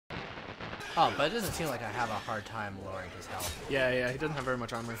Oh, but it doesn't seem like I have a hard time lowering his health. Yeah, he doesn't have very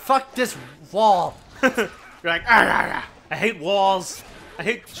much armor. Fuck this wall! You're like, ah, I hate walls. I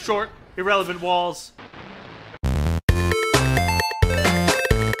hate short, irrelevant walls.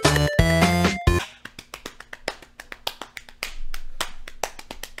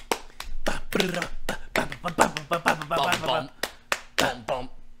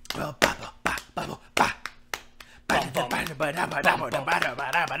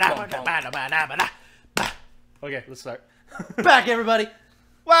 Okay, let's start. Back, everybody!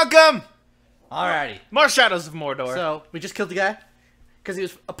 Welcome! Alrighty. More Shadows of Mordor. So, we just killed the guy? Because he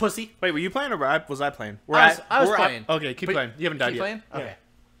was a pussy? Wait, were you playing or was I playing? I was playing. Okay, keep playing. You haven't died Keep yet. playing? Okay.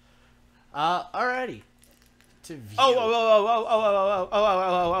 Alrighty. To view. Oh.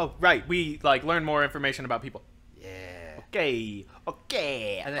 Right, we, like, learn more information about people. Yeah. Okay.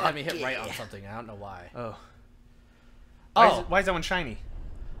 And they had me hit right on something. I don't know why. Oh. Oh. Why is that one shiny?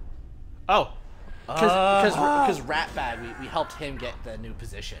 Oh. Because Ratbag, we helped him get the new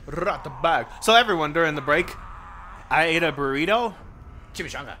position. Ratbag. So everyone, during the break, I ate a burrito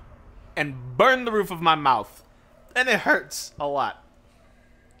Chimichanga. and burned the roof of my mouth. And it hurts a lot.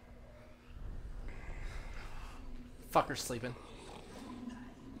 Fucker's sleeping.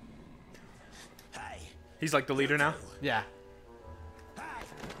 He's like the leader now? Yeah.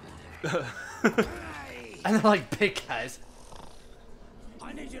 And they're like big guys.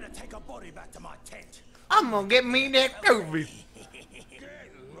 I need you to take a body back to my tent. I'm gonna get me that movie. Get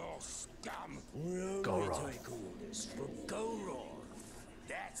lost, scum. Go wrong. Take orders from Go wrong.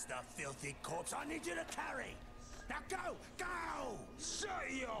 That's the filthy corpse I need you to carry. Now go! Set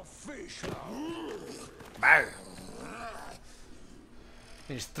your fish up.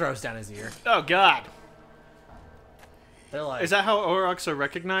 He just throws down his ear. Oh god. They're like, Is that how Aurochs are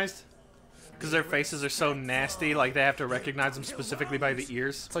recognized? Because their faces are so nasty, like they have to recognize them specifically by the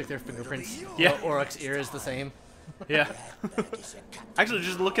ears. it's like their fingerprints. Yeah. Oryx's ear is the same. Yeah. Actually,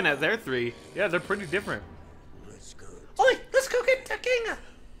 just looking at their three, yeah, they're pretty different. Oi, let's go get the king.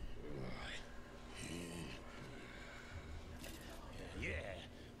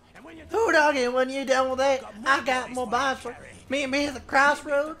 And when you're Who doggy, when you done with that, I got more bars for me and me at the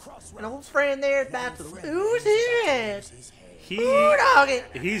crossroads. An old friend there about to lose his head. Who doggy?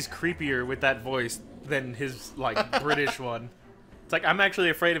 He's creepier with that voice than his, like, British one. It's like, I'm actually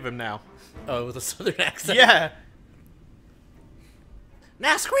afraid of him now. Oh, with a southern accent. Yeah.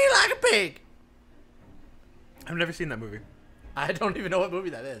 Now squeal like a pig. I've never seen that movie. I don't even know what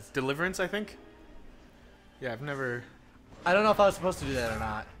movie that is. Deliverance, I think? Yeah, I've never... I don't know if I was supposed to do that or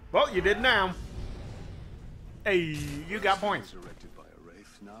not. Well, you did now. Hey, you got points. Directed by a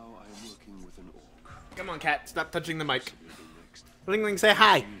wraith. Now I am working with an orc. Come on, cat. Stop touching the mic. Ling Ling, say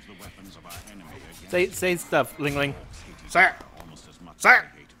hi. Use the weapons of our enemy against Say stuff, Ling Ling. Say it. almost as much Sir. as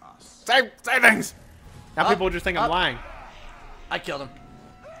they hate us. Say things. Now Up, people just think I'm up. lying. I killed him.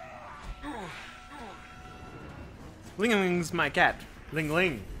 Ling Ling's my cat. Ling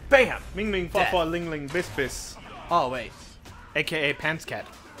Ling. Bam. Ming Ming Fa Death. Fa Ling Ling Bis Bis. Oh wait. AKA Pants Cat.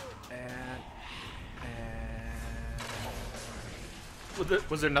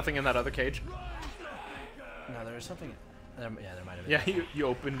 Was there nothing in that other cage? No, there was something. Yeah, there might have been. Yeah, you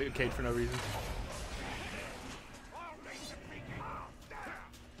opened the cage for no reason.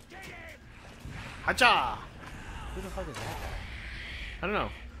 Hacha! Who the fuck is that guy? I don't know.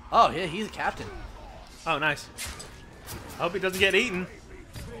 Oh yeah, he's a captain. Oh, nice. I hope he doesn't get eaten.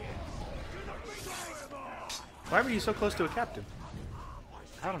 Why were you so close to a captain?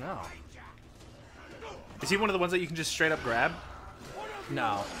 I don't know. Is he one of the ones that you can just straight up grab?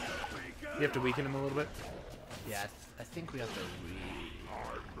 No. You have to weaken him a little bit? Yeah, I think we have to.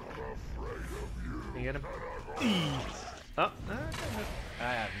 Can you get him? Oh,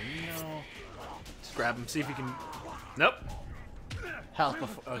 I have no just grab him, see if you can... Nope. health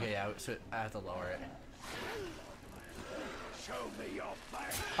before. Okay, yeah, so I have to lower it.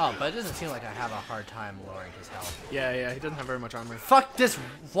 Oh, but it doesn't seem like I have a hard time lowering his health. Yeah, he doesn't have very much armor. Fuck this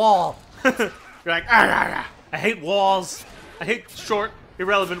wall! You're like, ah, I hate walls. I hate short,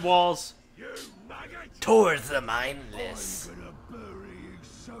 irrelevant walls. Towards the mindless.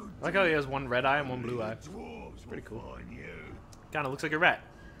 I like how he has one red eye and one blue eye. It's pretty cool. Kinda looks like a rat.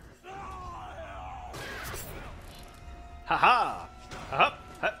 Haha! Hop,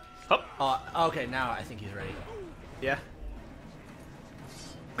 hop, hop. Oh, okay, now I think he's ready. Yeah.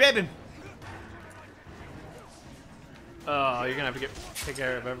 Grab him! Oh, you're gonna have to take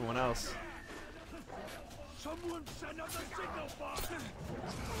care of everyone else. Someone send up the signal button.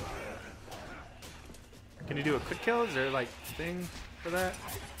 Can you do a quick kill? Is there like a thing for that?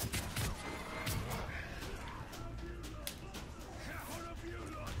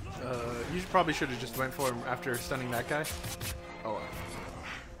 You probably should have just went for him after stunning that guy. Oh.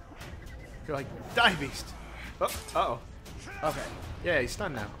 You're like, die, beast. Oh, uh-oh. Okay. Yeah, he's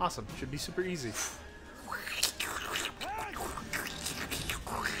stunned now. Awesome. Should be super easy.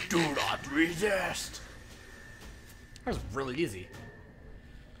 Do not resist. That was really easy.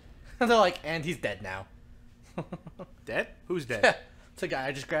 And they're like, and he's dead now. Dead? Who's dead? It's a guy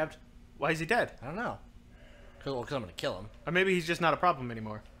I just grabbed. Why is he dead? I don't know. Cause I'm gonna kill him. Or maybe he's just not a problem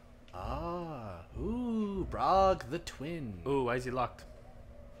anymore. Ah, ooh, Brog the twin. Ooh, why is he locked?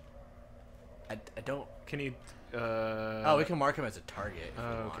 I don't. Can you? Oh, we can mark him as a target. If we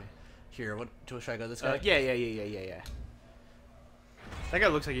want. Okay. Here, what? Should I go this guy? Yeah. That guy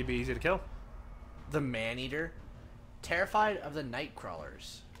looks like he'd be easy to kill. The man-eater, terrified of the night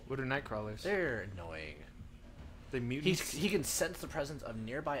crawlers. What are night crawlers? They're annoying. They mutants. He can sense the presence of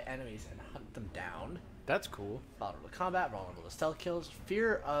nearby enemies and hunt them down. That's cool. Vulnerable to combat, vulnerable to stealth kills,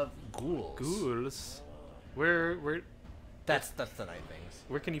 fear of ghouls. Ghouls. Where? That's the night things.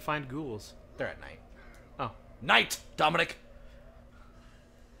 Where can you find ghouls? They're at night. Oh. Night, Dominic.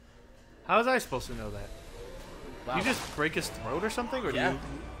 How was I supposed to know that? Wow. You just break his throat or something, or Yeah.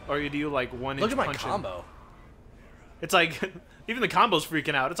 do you like 1 inch Look at my punch him? combo. It's like even the combo's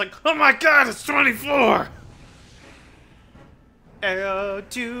freaking out. It's like, oh my god, it's 24. Arrow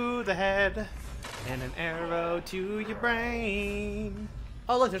to the head, and an arrow to your brain.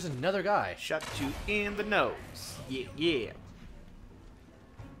 Oh look, there's another guy. Shot you in the nose. Yeah.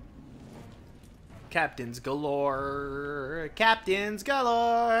 Captains galore. Captains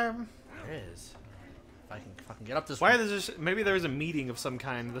galore. There is. If I can fucking get up this. Why one. are there just, maybe there's a meeting of some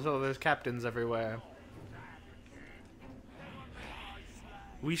kind. There's captains everywhere.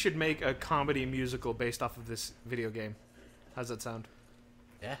 We should make a comedy musical based off of this video game. How's that sound?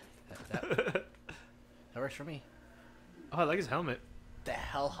 Yeah, that works for me. Oh, I like his helmet. The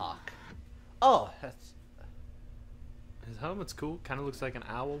Hellhawk. Oh, that's. His helmet's cool. Kind of looks like an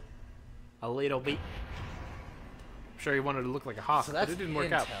owl. A little bit. I'm sure he wanted to look like a hawk, So that's but it didn't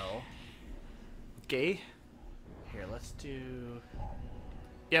work intel. out. Okay. Here, let's do.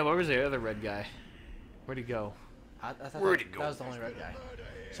 Yeah, what was the other red guy? Where'd he go? I thought Where'd that, it go? that was the only red guy.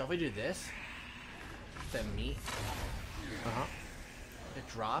 So if we do this, then meat, it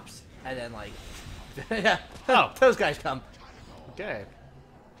drops, and then like, yeah. Oh. Those guys come. Okay.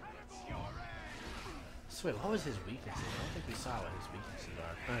 So wait, what was his weaknesses? I don't think we saw what his weaknesses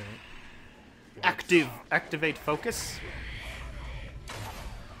are. Alright. Activate focus.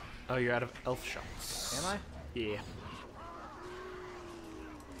 Oh, you're out of elf shots. Am I? Yeah.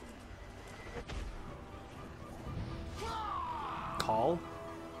 Call?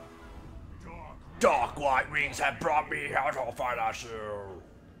 Dark white wings have brought me out of finish you.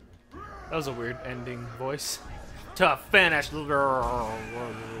 That was a weird ending voice. To finish the girl.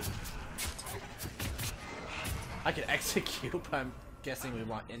 I could execute, but I'm guessing we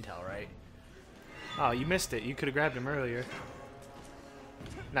want intel, right? Oh, you missed it. You could have grabbed him earlier.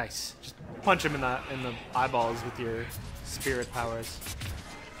 Nice. Just punch him in the eyeballs with your spirit powers.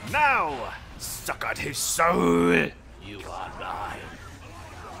 Now, suck at his soul. You are mine.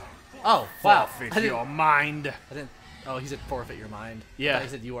 Oh, wow. Forfeit your mind. I didn't. Oh, he said forfeit your mind. Yeah. I thought he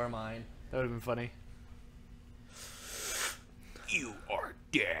said you are mine. That would have been funny. You are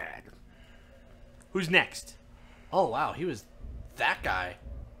dead. Who's next? Oh, wow. He was that guy.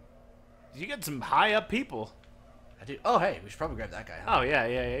 You got some high up people. I do. Oh, hey. We should probably grab that guy, huh? Oh, yeah.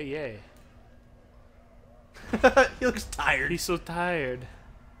 He looks tired. He's so tired.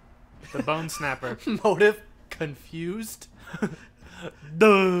 The bone snapper. Motive confused.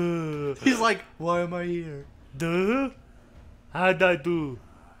 Duh. He's like, why am I here? Duh. How'd I do?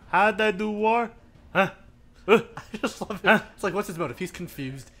 How'd I do war? Huh? I just love it. It's like, what's his motive? He's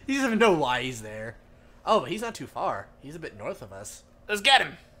confused. He doesn't even know why he's there. Oh, but he's not too far. He's a bit north of us. Let's get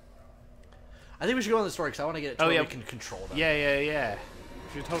him. I think we should go on the story because I want to get it to where we can control them. Yeah.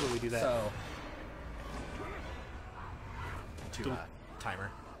 We should totally do that. So, timer.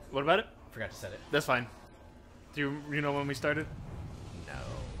 What about it? Forgot to set it. That's fine. Do you know when we started? No.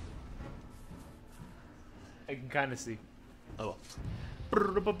 I can kind of see. Oh. Did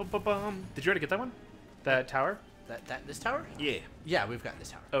you already get that one? That tower? This tower? Yeah. Yeah, we've got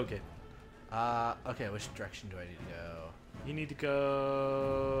this tower. Okay. Okay, which direction do I need to go? You need to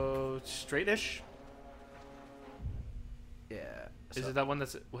go straight-ish. Yeah. Is it that one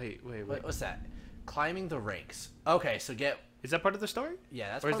that's... Wait. What's that? Climbing the ranks. Okay, so Is that part of the story?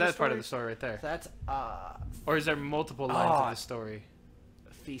 Yeah, that's or is part of that the part of the story right there? That's, Or is there multiple lines of the story?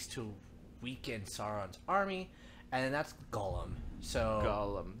 feast to weaken Sauron's army, and then that's Gollum. So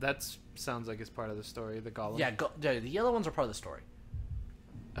Gollum. That sounds like it's part of the story, the Gollum. yeah, the yellow ones are part of the story.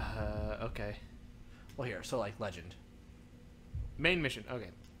 Okay. Well, here. So like legend. Main mission. Okay.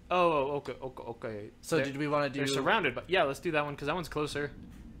 Oh, okay. So did we want to do? They're surrounded, but yeah, let's do that one because that one's closer,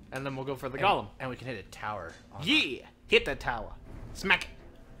 and then we'll go for the golem. And we can hit a tower. Yeah, hit that tower, smack it,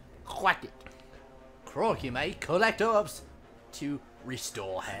 whack it. Crikey, mate. Collect orbs to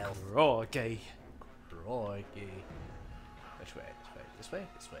restore health. Okay. Crikey. Which way? This way? This way?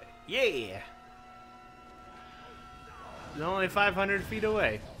 This way? Yeah. It's only 500 feet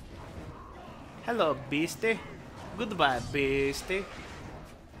away. Hello, beastie. Goodbye, beastie.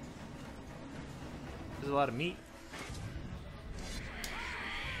 There's a lot of meat.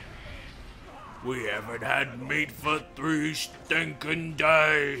 We haven't had meat for 3 stinking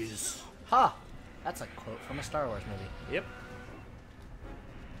days. Ha! That's a quote from a Star Wars movie. Yep.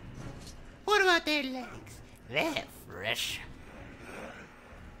 What about their legs? They're fresh.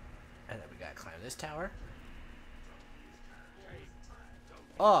 And then we gotta climb this tower.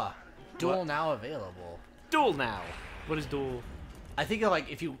 Oh, duel What? now available. Duel now. What is duel? I think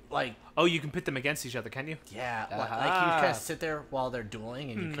like if you like, Oh, you can pit them against each other, can you? yeah, like you Aha. kind of sit there while they're dueling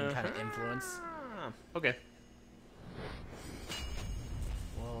and you can kind of influence. Ah, okay.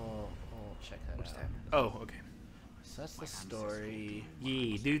 Whoa, check that out. Oh, okay. So that's the story.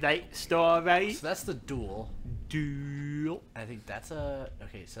 Yeah, do that story. So that's the duel. Duel. I think that's a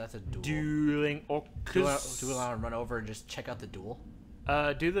okay. So that's a duel. Dueling Do orcas. we want to run over and just check out the duel?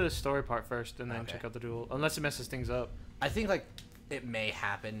 Do the story part first, and then Okay. check out the duel. Unless it messes things up. I think like it may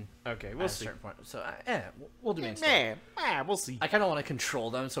happen. Okay, At we'll a see. certain point. So we'll do main story. We'll see. I kind of want to control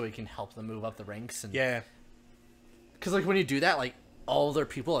them so we can help them move up the ranks. And Yeah. because like when you do that, like all their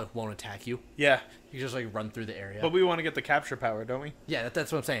people like won't attack you. Yeah. You just like run through the area. But we want to get the capture power, don't we? Yeah,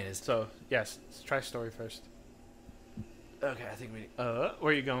 that's what I'm saying. Is So, yes. Let's try story first. okay. I think we. Where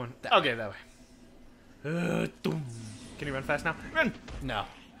are you going? That Okay, that way. Doom. Can you run fast now? Run! No,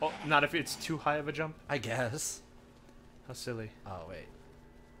 Oh, not if it's too high of a jump. I guess. How silly. Oh wait.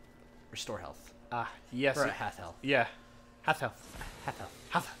 Restore health. Ah, yes. Or at half health. Yeah. Half health. Half health.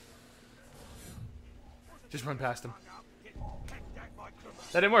 Half health. Just run past him.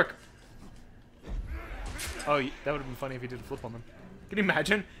 That didn't work. Oh, that would have been funny if you did a flip on them. Can you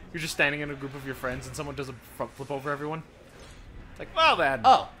imagine? You're just standing in a group of your friends and someone does a front flip over everyone. It's like, well then.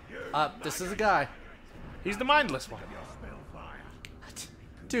 Oh, this is a guy. He's the mindless one.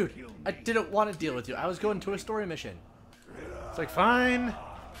 Dude, I didn't want to deal with you. I was going to a story mission. It's like, fine.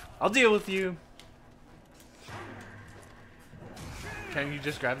 I'll deal with you. Can you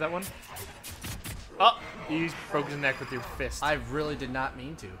just grab that one? Oh, you broke his neck with your fist. I really did not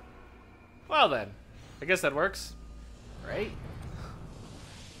mean to. Well then. I guess that works. Right?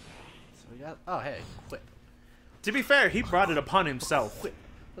 So we got. Oh, hey, quit. To be fair, he brought it upon himself. Quit.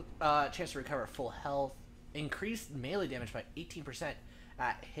 Chance to recover full health. Increased melee damage by 18%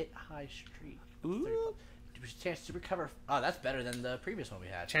 at hit high streak. Ooh. Chance to recover. Oh, that's better than the previous one we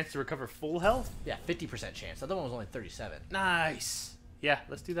had. Chance to recover full health? Yeah, 50% chance. The other one was only 37. Nice. Yeah,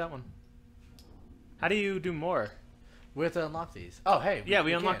 let's do that one. How do you do more? We have to unlock these. Oh, hey. Yeah,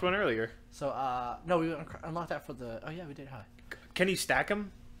 we unlocked can. one earlier. So, no, we unlocked that for the. Oh, yeah, we did. Huh? Can you stack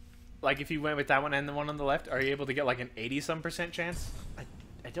them? Like if you went with that one and the one on the left, are you able to get like an 80-some% chance?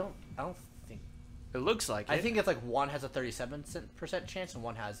 I don't think. It looks like it. I think it's like one has a 37% chance and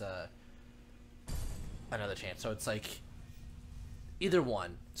one has another chance. So it's like either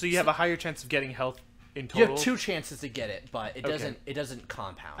one. So you have a higher chance of getting health in You total? have 2 chances to get it, but it Okay. doesn't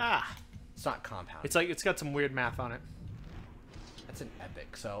compound. Ah. It's not compound. It's like it's got some weird math on it. That's an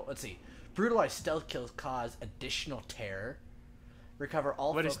epic. So let's see. Brutalized stealth kills cause additional terror. Recover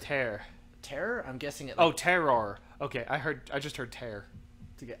all. What is tear? terror? I'm guessing it. Oh, Like, terror. Okay, I just heard tear.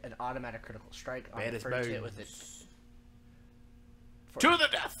 to get an automatic critical strike on Bad the as first hit bones. with it. To the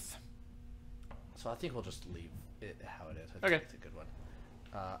death. So I think we'll just leave it how it is. I think Okay. it's a good one.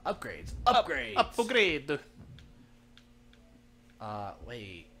 Upgrades. Upgrades. Upgrade.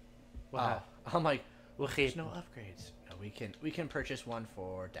 Wait. What? I'm like, Okay. there's no upgrades. No, we can purchase one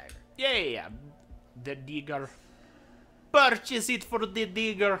for dagger. Yeah, the digger. Purchase it for the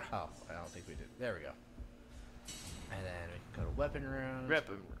digger. Oh, I don't think we did. There we go. And then we can go to weapon rooms.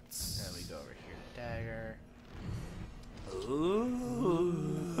 Weapons. And we go over here to dagger.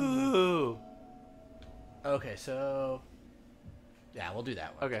 Ooh. Okay, so yeah, we'll do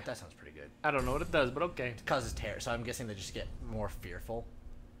that one. Okay. That sounds pretty good. I don't know what it does, but okay. It causes terror, so I'm guessing they just get more fearful.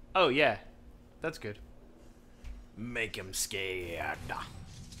 Oh yeah, that's good. Make him scared.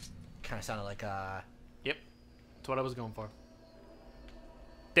 Kind of sounded like Yep, that's what I was going for.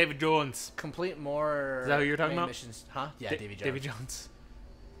 David Jones. complete more. Is that who you're talking main about? Missions. Huh? Yeah, Davy Jones. Davy Jones.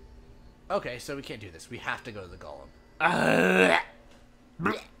 Okay, so we can't do this. We have to go to the golem.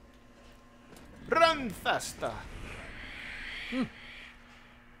 Run faster.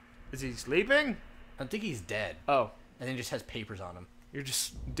 Is he sleeping? I think he's dead. Oh. And then he just has papers on him. You're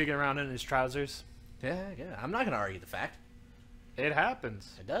just digging around in his trousers? Yeah. I'm not gonna argue the fact. It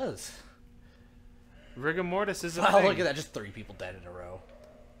happens. It does. Rigor mortis is a Wow, thing. look at that. Just 3 people dead in a row.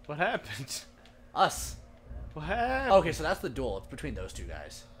 What happened? Us. What happened? Okay, so that's the duel. It's between those 2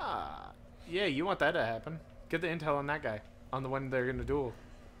 guys. Ah, yeah, you want that to happen. Get the intel on that guy. On the one they're gonna duel.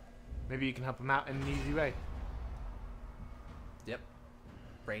 Maybe you can help him out in an easy way. Yep.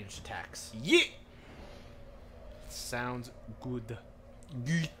 Ranged attacks. Yeah! Sounds good.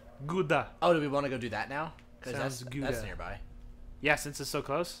 Good. Oh, do we want to go do that now? Because Sounds good. that's nearby. Yeah, since it's so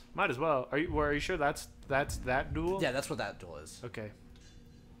close, might as well. Are you sure that's that duel? Yeah, that's what that duel is. Okay.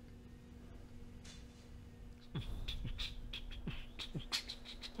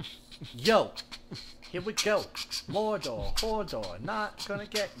 Yo, here we go. Mordor, not gonna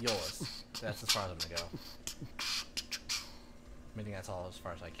get yours. That's as far as I'm gonna go. I think that's all as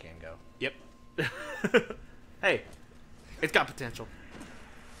far as I can go. Yep. Hey, it's got potential.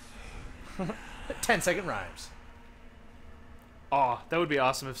 10-second rhymes. Oh, that would be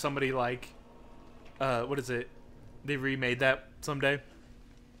awesome if somebody like, what is it? They remade that someday.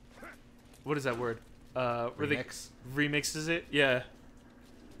 What is that word? Remix. Remixes it? Yeah.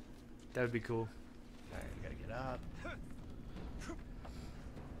 That would be cool. Alright, we gotta get up.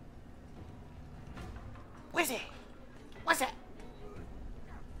 Where's it? What's that?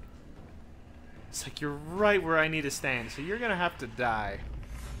 It's like you're right where I need to stand, so you're gonna have to die.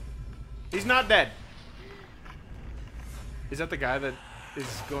 He's not dead. Is that the guy that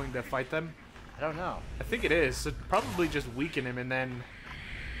is going to fight them? I don't know. I think it is. So probably just weaken him and then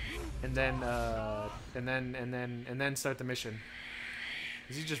start the mission.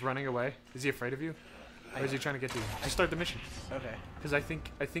 Is he just running away? Is he afraid of you? Or is he trying to get to you? Just start the mission. Okay. Because I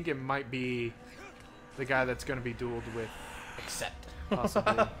think it might be the guy that's going to be dueled with. Accept.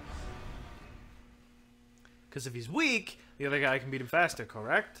 Possibly. Because if he's weak, the other guy can beat him faster,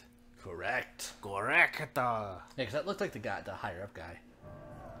 correct? Correct. Correct. Yeah, because that looked like the higher up guy.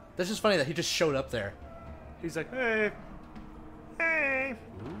 That's just funny that he just showed up there. He's like, hey. Hey.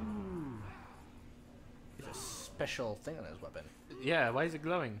 Ooh. He has a special thing on his weapon. Yeah, why is it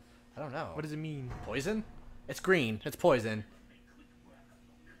glowing? I don't know. What does it mean? Poison? It's green. It's poison.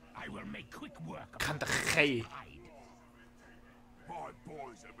 I will make quick work of Kandahei. my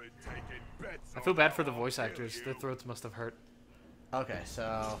boys have been taking bets. I feel bad for the voice actors. Their throats must have hurt. Okay,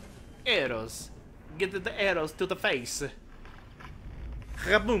 so... Arrows. Get the arrows to the face.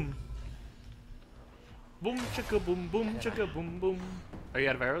 Boom. Boom chicka boom boom chicka boom boom. Are you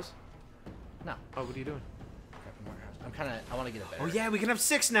out of arrows? No. Oh, what are you doing? Grabbing more arrows. I want to get a better... Oh yeah, we can have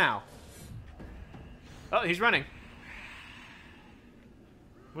 6 now. Oh, he's running.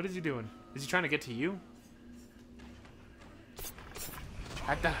 What is he doing? Is he trying to get to you?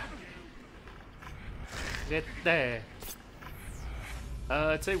 Acta. Get there.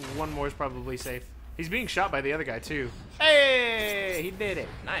 I'd say one more is probably safe. He's being shot by the other guy too. Hey, he did it.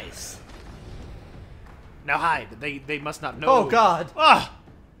 Nice. Now hide. They must not know. Oh, God. Ah!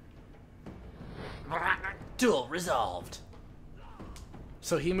 Duel resolved.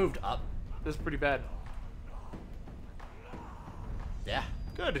 So he moved up. That's pretty bad. Yeah.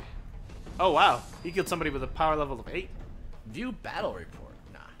 Good. Oh wow, he killed somebody with a power level of 8. View battle report.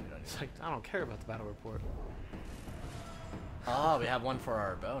 Nah, we don't need It's like I don't care about the battle report. Oh, we have one for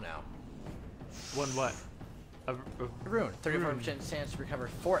our bow now. One what? A Rune. 34% rune. chance to recover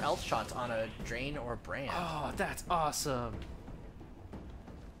 4 elf shots on a drain or brand. Oh, that's awesome.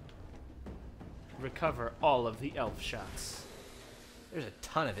 Recover all of the elf shots. There's a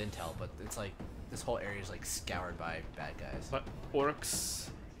ton of intel, but it's like this whole area is like scoured by bad guys. But orcs.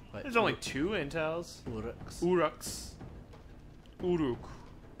 But There's only 2 intels. Uruks. Uruks. Uruk.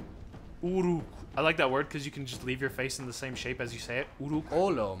 Uruk. I like that word because you can just leave your face in the same shape as you say it. Uruk.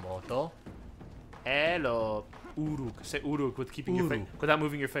 Olo moto. Hello. Uruk. Say Uruk with keeping your face Uruk. without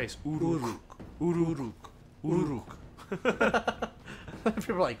moving your face. Uruk. Uruk. Uruk.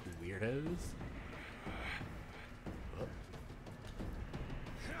 People are like weirdos.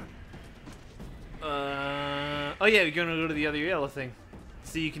 Oh yeah, we're gonna go to the other yellow thing.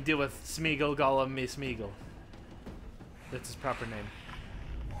 So you can deal with Smeagol, Gollum, Miss Smeagol. That's his proper name.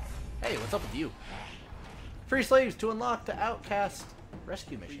 Hey, what's up with you? Free slaves to unlock the outcast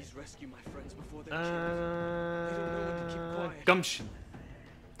rescue mission. Please rescue my friends before they're killed. They don't know when to keep quiet. Gumption.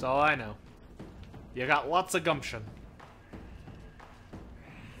 That's all I know. You got lots of gumption.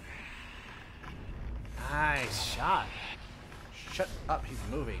 Nice shot. Shut up, he's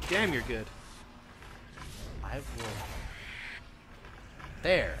moving. Damn, you're good. I will.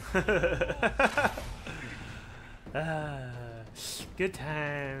 There. Good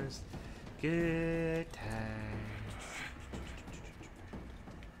times. Good times.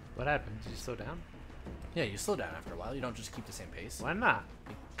 What happened? Did you slow down? Yeah, you slow down after a while. You don't just keep the same pace. Why not?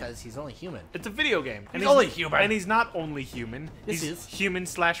 Because he's only human. It's a video game. He's only human. And he's not only human. Yes, He's he is.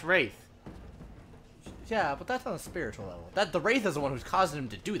 human/wraith. Yeah, but that's on a spiritual level. The Wraith is the one who's causing him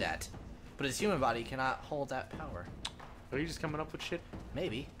to do that. But his human body cannot hold that power. Are you just coming up with shit?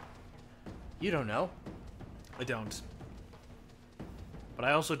 Maybe. You don't know. I don't. But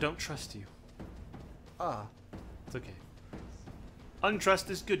I also don't trust you. Ah. It's okay. Untrust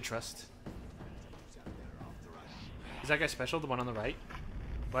is good trust. Is that guy special, the one on the right?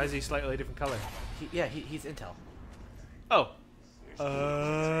 Why is he slightly different color? He's intel. Oh.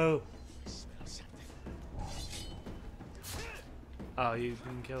 Oh. Oh, you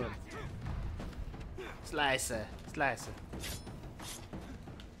can kill him. Slicer. Slicer.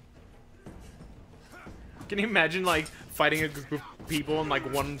 Can you imagine, like, fighting a group of people and, like,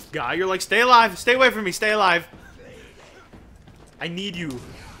 one guy? You're like, stay alive! Stay away from me! Stay alive! I need you.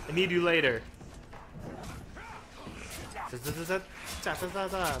 I need you later.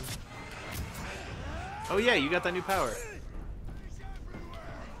 Oh yeah, you got that new power.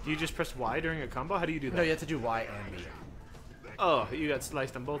 Do you just press Y during a combo? How do you do that? No, you have to do Y and B. Oh, you got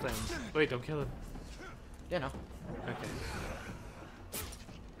sliced on both ends. Wait, don't kill him. Yeah, no. Okay.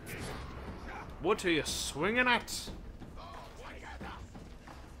 What are you swinging at? So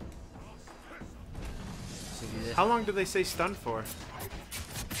do this. How long do they say stun for?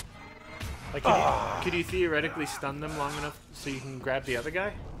 Like, could you theoretically stun them long enough so you can grab the other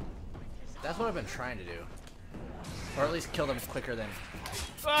guy? That's what I've been trying to do. Or at least kill them quicker than...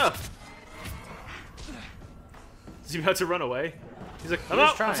 Ah! Is he about to run away? He's like, He I'm was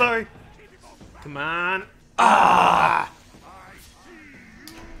out, I'm trying. sorry. Come on. Ah!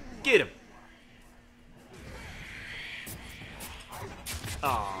 Get him.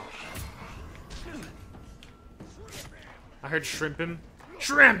 Oh. I heard shrimp him.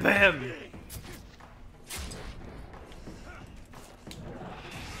 Shrimp him!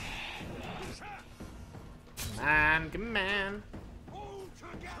 Come on, come on.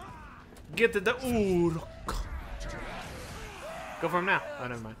 Get the ooh. Go for him now. Oh,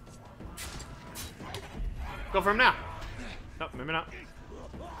 never mind. Go for him now. No, maybe not.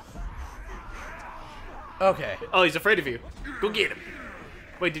 Okay. Oh, he's afraid of you. Go get him.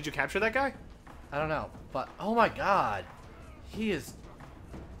 Wait, did you capture that guy? I don't know, but oh my god. He is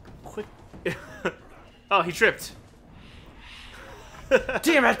quick. Oh, he tripped.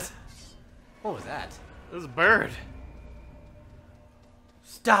 Damn it! What was that? It was a bird.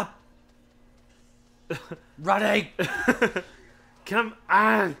 Stop running! Come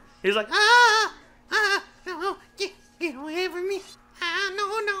on. He's like, ah, no, get away from me. Ah,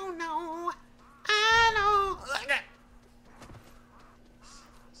 no. I know.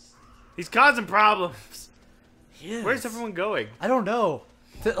 He's causing problems. Yes. Where's everyone going? I don't know.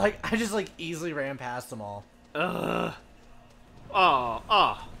 Like, I just like easily ran past them all. Oh.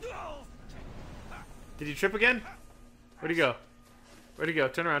 Did he trip again? Where'd he go?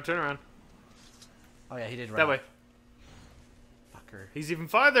 Turn around. Oh yeah, he did run. That way. Fucker. He's even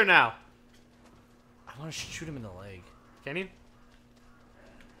farther now. I want to shoot him in the leg. Can you?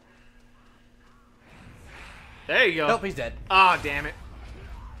 There you go. Nope, he's dead. Ah, damn it.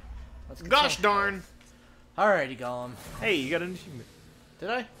 Let's get Gosh some darn. health. Alrighty, Gollum. Hey, you got an achievement. Did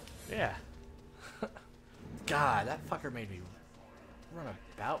I? Yeah. God, that fucker made me run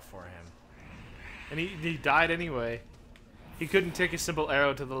about for him. And he died anyway. He couldn't take a simple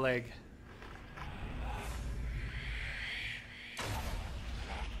arrow to the leg.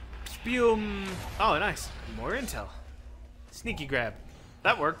 Spium. Oh, nice. More intel. Sneaky grab.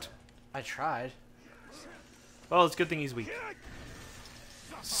 That worked. I tried. Well, it's a good thing he's weak.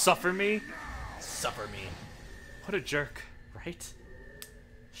 Suffer me? Suffer me. What a jerk. Right?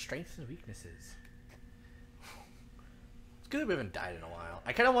 Strengths and weaknesses. It's good that we haven't died in a while.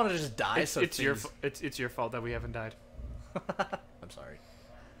 I kind of want to just die. It's your fault that we haven't died. I'm sorry.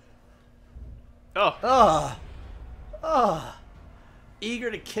 Oh.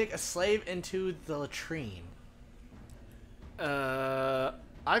 Eager to kick a slave into the latrine.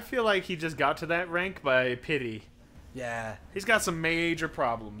 I feel like he just got to that rank by pity. Yeah. He's got some major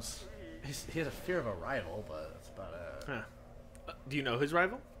problems. He has a fear of a rival, but that's about it. Huh. Do you know his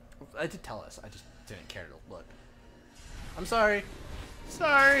rival? I did tell us. I just didn't care to look. I'm sorry.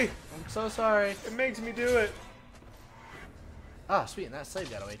 Sorry. I'm so sorry. It makes me do it. Ah, sweet. And that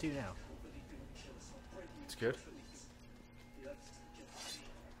slave got away too now. It's good.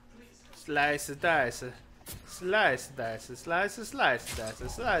 Slice it, dice it. Slice, dice, slice, slice,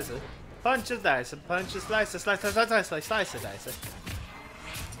 dice, slice. Punch a dice, punch a slice, slice, slice, slice, slice, slice, dice.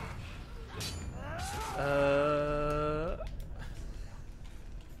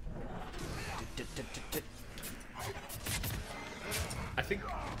 I think,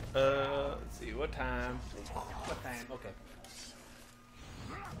 let's see, what time? What time? Okay.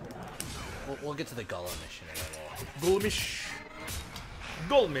 We'll get to the Gullah mission in a little. Gulmish.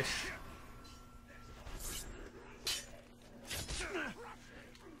 Gulmish.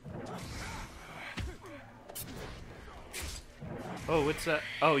 Oh, what's that?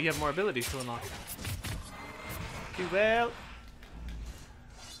 Oh, you have more abilities to unlock. Okay, well.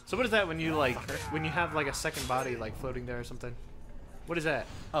 So what is that when you like, when you have like a second body like floating there or something? What is that?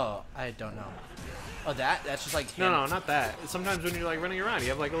 Oh, I don't know. Oh, that's just like No, not that. Sometimes when you're like running around, you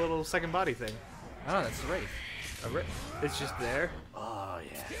have like a little second body thing. Oh, that's the Wraith. It's just there. Oh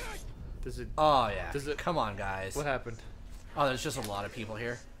yeah. Does it? Oh yeah. Does it? Come on, guys. What happened? Oh, there's just a lot of people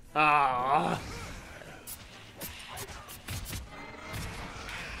here. Ah.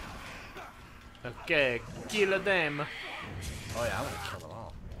 Okay, kill them. Oh yeah, I'm gonna kill them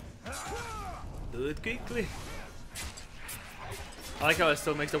all. Do it quickly. I like how it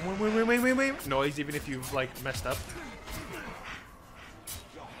still makes the wait noise even if you've like messed up.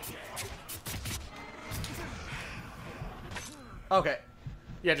 Okay.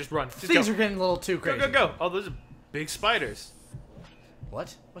 Yeah, just run. Just Things go. are getting a little too Go, crazy. go, go. Oh, those are big spiders.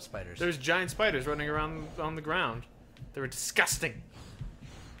 What? What spiders? There's giant spiders running around on the ground. They were disgusting.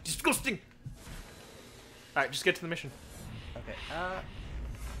 Disgusting. Alright, just get to the mission. Okay.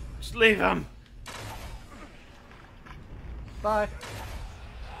 Just leave them. Bye.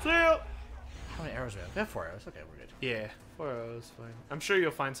 See ya. How many arrows do we have? We have 4 arrows. Okay, we're good. Yeah, 4 arrows, fine. I'm sure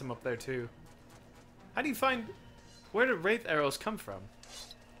you'll find some up there too. How do you find... Where do Wraith arrows come from?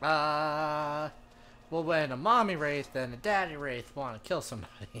 Well, when a mommy Wraith and a daddy Wraith want to kill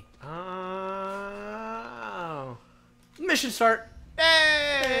somebody. Oh. Mission start!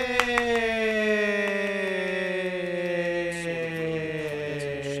 Hey!